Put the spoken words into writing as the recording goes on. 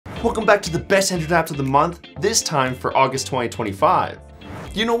Welcome back to the best Android apps of the month, this time for August 2025.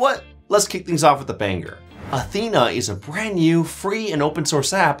 You know what? Let's kick things off with a banger. Athena is a brand new, free and open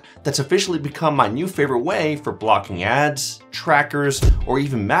source app that's officially become my new favorite way for blocking ads, trackers, or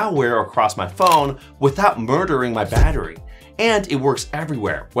even malware across my phone without murdering my battery. And it works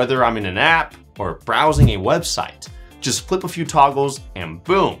everywhere, whether I'm in an app or browsing a website. Just flip a few toggles and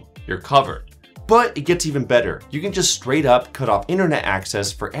boom, you're covered. But it gets even better. You can just straight up cut off internet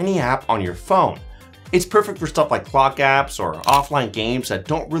access for any app on your phone. It's perfect for stuff like clock apps or offline games that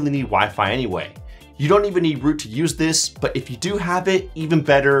don't really need Wi-Fi anyway. You don't even need root to use this, but if you do have it, even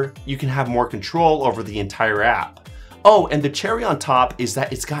better, you can have more control over the entire app. Oh, and the cherry on top is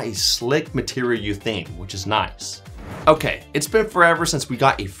that it's got a slick Material You theme, which is nice. Okay, it's been forever since we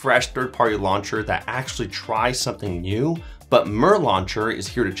got a fresh third-party launcher that actually tries something new, but Mur Launcher is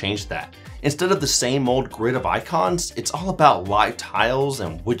here to change that. Instead of the same old grid of icons, it's all about live tiles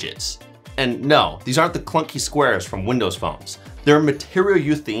and widgets. And no, these aren't the clunky squares from Windows phones. They're Material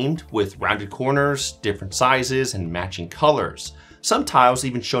You themed with rounded corners, different sizes, and matching colors. Some tiles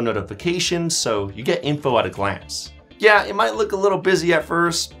even show notifications, so you get info at a glance. Yeah, it might look a little busy at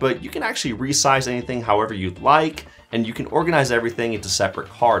first, but you can actually resize anything however you'd like, and you can organize everything into separate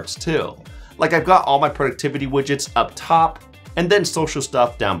cards too. Like I've got all my productivity widgets up top, and then social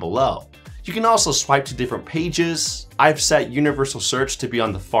stuff down below. You can also swipe to different pages. I've set universal search to be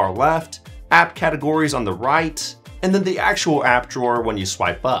on the far left, app categories on the right, and then the actual app drawer when you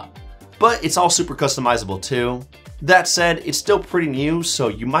swipe up. But it's all super customizable too. That said, it's still pretty new, so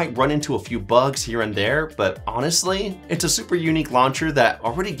you might run into a few bugs here and there, but honestly, it's a super unique launcher that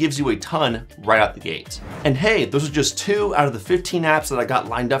already gives you a ton right out the gate. And hey, those are just 2 out of the 15 apps that I got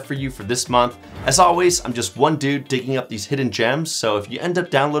lined up for you for this month. As always, I'm just one dude digging up these hidden gems, so if you end up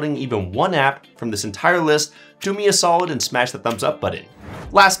downloading even one app from this entire list, do me a solid and smash the thumbs up button.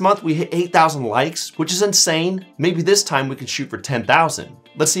 Last month, we hit 8,000 likes, which is insane. Maybe this time we can shoot for 10,000.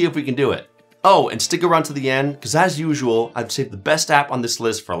 Let's see if we can do it. Oh, and stick around to the end, because as usual, I've saved the best app on this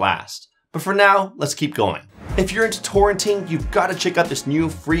list for last. But for now, let's keep going. If you're into torrenting, you've got to check out this new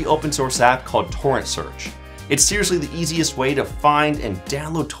free open source app called Torrent Search. It's seriously the easiest way to find and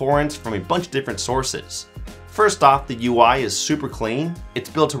download torrents from a bunch of different sources. First off, the UI is super clean.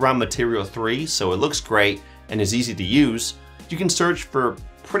 It's built around Material 3, so it looks great and is easy to use. You can search for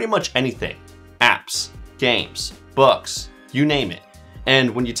pretty much anything. Apps, games, books, you name it.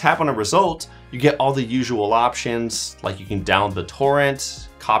 And when you tap on a result, you get all the usual options, like you can download the torrent,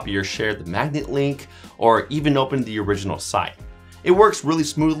 copy or share the magnet link, or even open the original site. It works really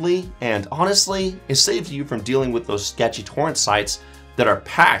smoothly, and honestly, it saves you from dealing with those sketchy torrent sites that are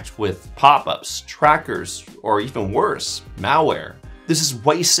packed with pop-ups, trackers, or even worse, malware. This is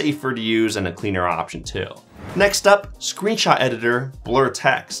way safer to use and a cleaner option too. Next up, screenshot editor, blur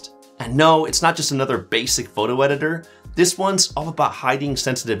text. And no, it's not just another basic photo editor. This one's all about hiding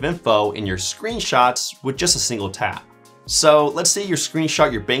sensitive info in your screenshots with just a single tap. So let's say you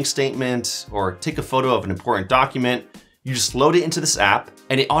screenshot your bank statement or take a photo of an important document. You just load it into this app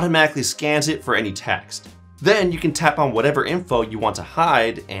and it automatically scans it for any text. Then you can tap on whatever info you want to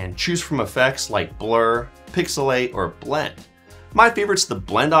hide and choose from effects like blur, pixelate, or blend. My favorite's the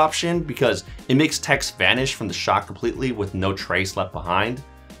blend option because it makes text vanish from the shot completely with no trace left behind.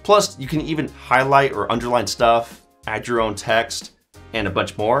 Plus, you can even highlight or underline stuff, add your own text, and a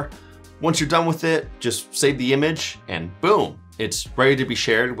bunch more. Once you're done with it, just save the image and boom, it's ready to be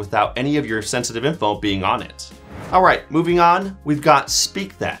shared without any of your sensitive info being on it. All right, moving on, we've got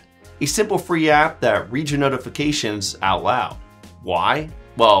SpeakThat, a simple free app that reads your notifications out loud. Why?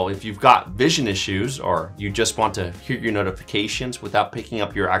 Well, if you've got vision issues or you just want to hear your notifications without picking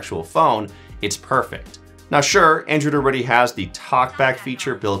up your actual phone, it's perfect. Now sure, Android already has the talkback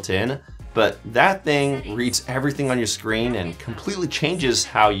feature built in, but that thing reads everything on your screen and completely changes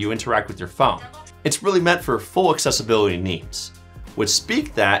how you interact with your phone. It's really meant for full accessibility needs. With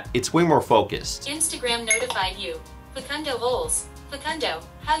SpeakThat, it's way more focused. Instagram notified you. Facundo holes. Facundo,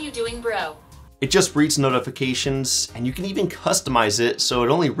 how you doing, bro? It just reads notifications, and you can even customize it so it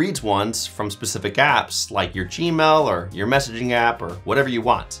only reads ones from specific apps like your Gmail or your messaging app or whatever you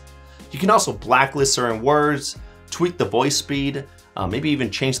want. You can also blacklist certain words, tweak the voice speed, maybe even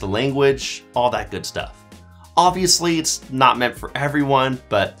change the language, all that good stuff. Obviously, it's not meant for everyone,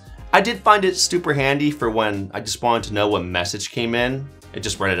 but I did find it super handy for when I just wanted to know what message came in. It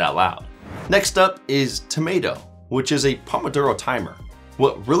just read it out loud. Next up is Tomato, which is a Pomodoro timer.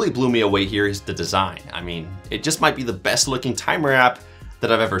 What really blew me away here is the design. I mean, it just might be the best looking timer app that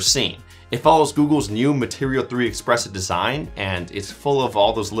I've ever seen. It follows Google's new Material 3 Expressive design, and it's full of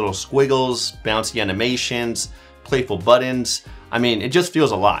all those little squiggles, bouncy animations, playful buttons. I mean, it just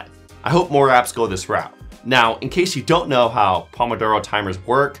feels alive. I hope more apps go this route. Now, in case you don't know how Pomodoro timers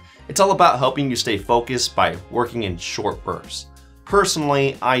work, it's all about helping you stay focused by working in short bursts.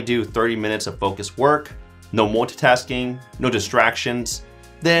 Personally, I do 30 minutes of focused work, no multitasking, no distractions.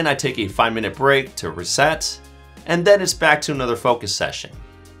 Then I take a 5-minute break to reset, and then it's back to another focus session.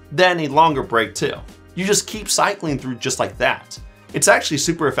 Then a longer break too. You just keep cycling through just like that. It's actually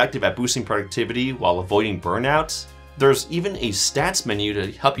super effective at boosting productivity while avoiding burnout. There's even a stats menu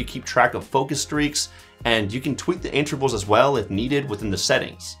to help you keep track of focus streaks, and you can tweak the intervals as well if needed within the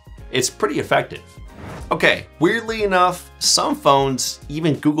settings. It's pretty effective. Okay, weirdly enough, some phones,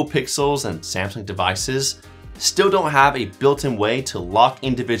 even Google Pixels and Samsung devices, still don't have a built-in way to lock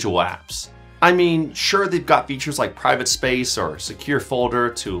individual apps. I mean, sure, they've got features like private space or secure folder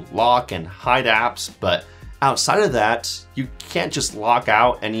to lock and hide apps, but outside of that, you can't just lock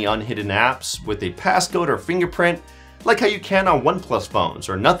out any unhidden apps with a passcode or fingerprint like how you can on OnePlus phones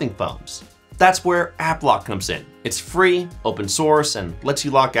or Nothing phones. That's where AppLock comes in. It's free, open source, and lets you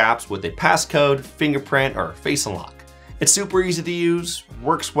lock apps with a passcode, fingerprint, or face unlock. It's super easy to use,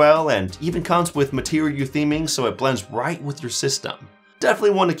 works well, and even comes with Material You theming so it blends right with your system.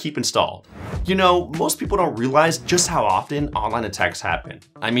 Definitely one to keep installed. You know, most people don't realize just how often online attacks happen.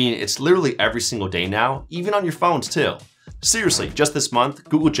 I mean, it's literally every single day now, even on your phones too. Seriously, just this month,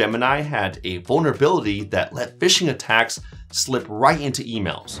 Google Gemini had a vulnerability that let phishing attacks slip right into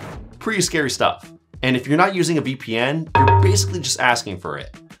emails. Pretty scary stuff. And if you're not using a VPN, you're basically just asking for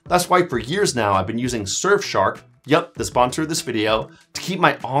it. That's why for years now, I've been using Surfshark, yep, the sponsor of this video, to keep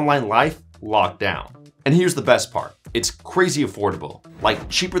my online life locked down. And here's the best part. It's crazy affordable, like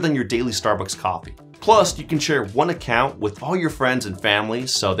cheaper than your daily Starbucks coffee. Plus, you can share one account with all your friends and family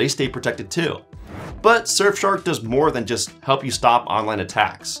so they stay protected too. But Surfshark does more than just help you stop online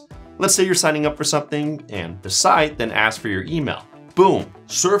attacks. Let's say you're signing up for something and the site then asks for your email. Boom,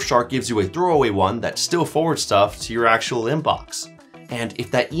 Surfshark gives you a throwaway one that still forwards stuff to your actual inbox. And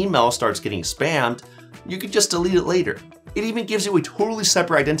if that email starts getting spammed, you can just delete it later. It even gives you a totally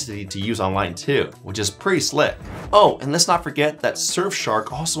separate identity to use online too, which is pretty slick. Oh, and let's not forget that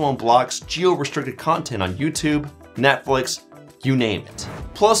Surfshark also unblocks geo-restricted content on YouTube, Netflix, you name it.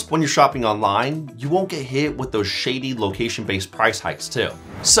 Plus, when you're shopping online, you won't get hit with those shady location-based price hikes too.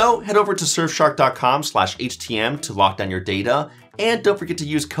 So head over to surfshark.com/HTM to lock down your data, and don't forget to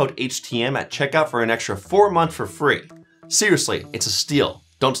use code HTM at checkout for an extra 4 months for free. Seriously, it's a steal.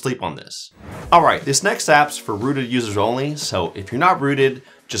 Don't sleep on this. Alright, this next app's for rooted users only, so if you're not rooted,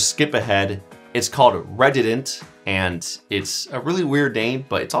 just skip ahead. It's called Reddidn't, and it's a really weird name,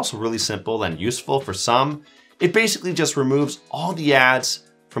 but it's also really simple and useful for some. It basically just removes all the ads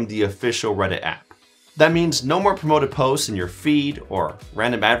from the official Reddit app. That means no more promoted posts in your feed or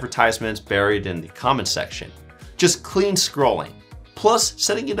random advertisements buried in the comments section. Just clean scrolling. Plus,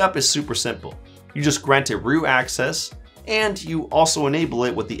 setting it up is super simple. You just grant it root access, and you also enable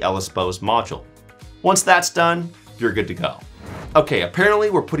it with the lspose module. Once that's done, you're good to go. Okay, apparently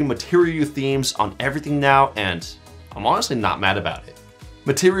we're putting Material You themes on everything now, and I'm honestly not mad about it.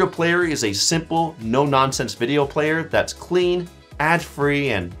 Material Player is a simple, no-nonsense video player that's clean, ad-free,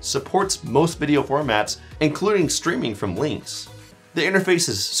 and supports most video formats, including streaming from links. The interface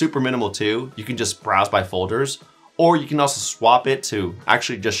is super minimal too. You can just browse by folders, or you can also swap it to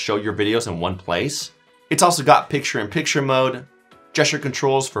actually just show your videos in one place. It's also got picture-in-picture mode, gesture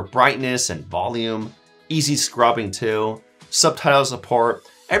controls for brightness and volume, easy scrubbing too, subtitle support,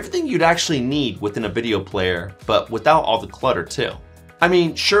 everything you'd actually need within a video player, but without all the clutter too. I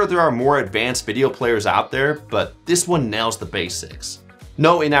mean, sure, there are more advanced video players out there, but this one nails the basics.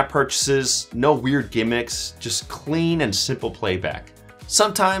 No in-app purchases, no weird gimmicks, just clean and simple playback.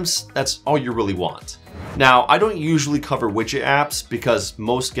 Sometimes that's all you really want. Now, I don't usually cover widget apps because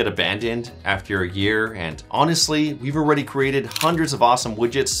most get abandoned after a year, and honestly, we've already created hundreds of awesome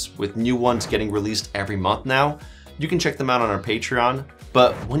widgets with new ones getting released every month now. You can check them out on our Patreon,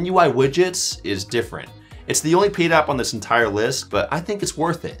 but OneUI Widgets is different. It's the only paid app on this entire list, but I think it's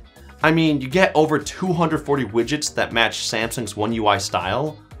worth it. I mean, you get over 240 widgets that match Samsung's OneUI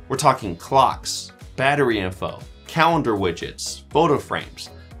style. We're talking clocks, battery info, calendar widgets, photo frames,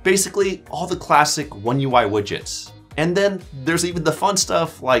 basically all the classic OneUI widgets. And then there's even the fun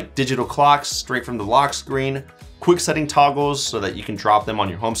stuff like digital clocks straight from the lock screen, quick setting toggles so that you can drop them on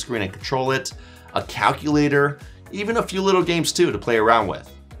your home screen and control it, a calculator, even a few little games too to play around with.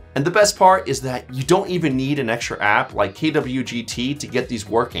 And the best part is that you don't even need an extra app like KWGT to get these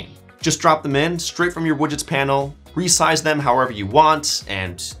working. Just drop them in straight from your widgets panel, resize them however you want,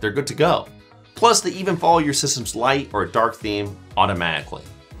 and they're good to go. Plus, they even follow your system's light or dark theme automatically.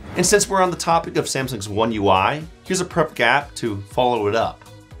 And since we're on the topic of Samsung's One UI, here's a perfect app to follow it up.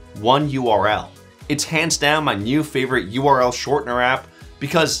 OneURL. It's hands down my new favorite URL shortener app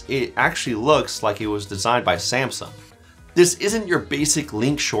because it actually looks like it was designed by Samsung. This isn't your basic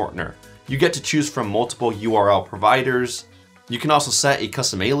link shortener. You get to choose from multiple URL providers. You can also set a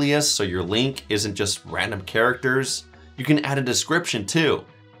custom alias so your link isn't just random characters. You can add a description too.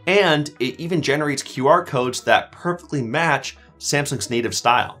 And it even generates QR codes that perfectly match Samsung's native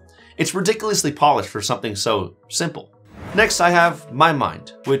style. It's ridiculously polished for something so simple. Next, I have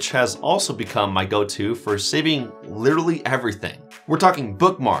mymind, which has also become my go-to for saving literally everything. We're talking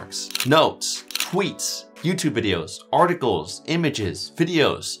bookmarks, notes, tweets, YouTube videos, articles, images,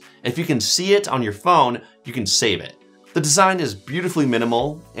 videos. If you can see it on your phone, you can save it. The design is beautifully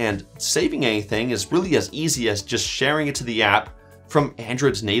minimal, and saving anything is really as easy as just sharing it to the app from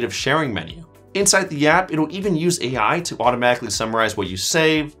Android's native sharing menu. Inside the app, it'll even use AI to automatically summarize what you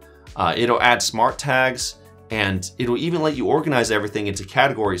save. It'll add smart tags, and it'll even let you organize everything into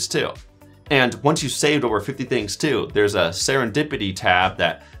categories too. And once you've saved over 50 things too, there's a serendipity tab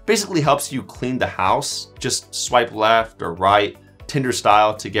that basically helps you clean the house. Just swipe left or right, Tinder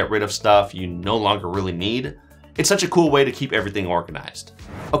style, to get rid of stuff you no longer really need. It's such a cool way to keep everything organized.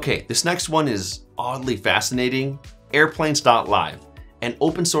 Okay, this next one is oddly fascinating. Airplanes.live, an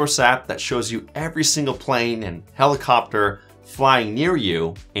open source app that shows you every single plane and helicopter flying near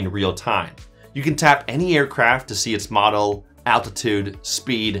you in real time. You can tap any aircraft to see its model, altitude,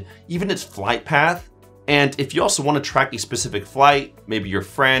 speed, even its flight path. And if you also want to track a specific flight, maybe your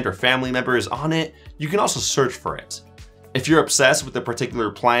friend or family member is on it, you can also search for it. If you're obsessed with a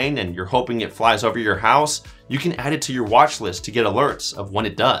particular plane and you're hoping it flies over your house, you can add it to your watch list to get alerts of when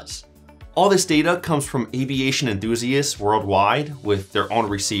it does. All this data comes from aviation enthusiasts worldwide with their own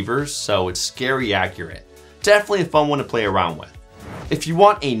receivers, so it's scary accurate. Definitely a fun one to play around with. If you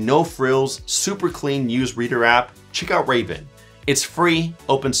want a no-frills, super clean newsreader app, check out Raven. It's free,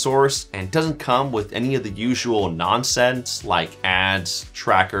 open source, and doesn't come with any of the usual nonsense like ads,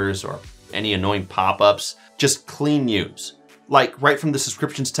 trackers, or any annoying pop-ups. Just clean news. Like right from the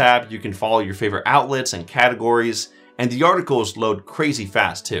subscriptions tab, you can follow your favorite outlets and categories, and the articles load crazy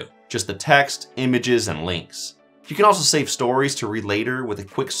fast too. Just the text, images, and links. You can also save stories to read later with a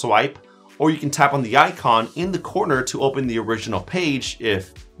quick swipe, or you can tap on the icon in the corner to open the original page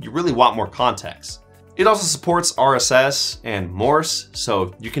if you really want more context. It also supports RSS and Morse,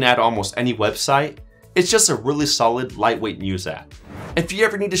 so you can add almost any website. It's just a really solid, lightweight news app. If you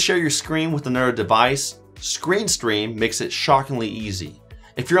ever need to share your screen with another device, ScreenStream makes it shockingly easy.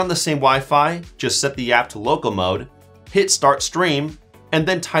 If you're on the same Wi-Fi, just set the app to local mode, hit Start Stream, and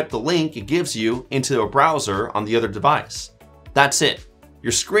then type the link it gives you into a browser on the other device. That's it.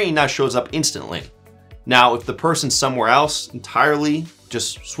 Your screen now shows up instantly. Now, if the person's somewhere else entirely,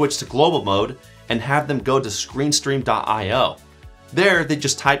 just switch to global mode and have them go to ScreenStream.io. There, they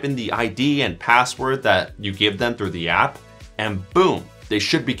just type in the ID and password that you give them through the app, and boom, they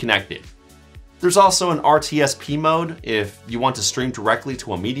should be connected. There's also an RTSP mode if you want to stream directly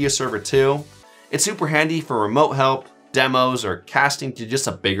to a media server too. It's super handy for remote help, demos, or casting to just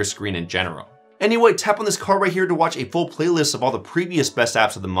a bigger screen in general. Anyway, tap on this card right here to watch a full playlist of all the previous best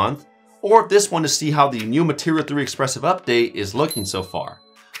apps of the month, or this one to see how the new Material 3 Expressive update is looking so far.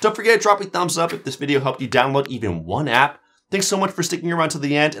 Don't forget to drop a thumbs up if this video helped you download even one app. Thanks so much for sticking around to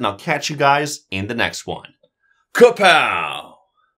the end, and I'll catch you guys in the next one. Kapow!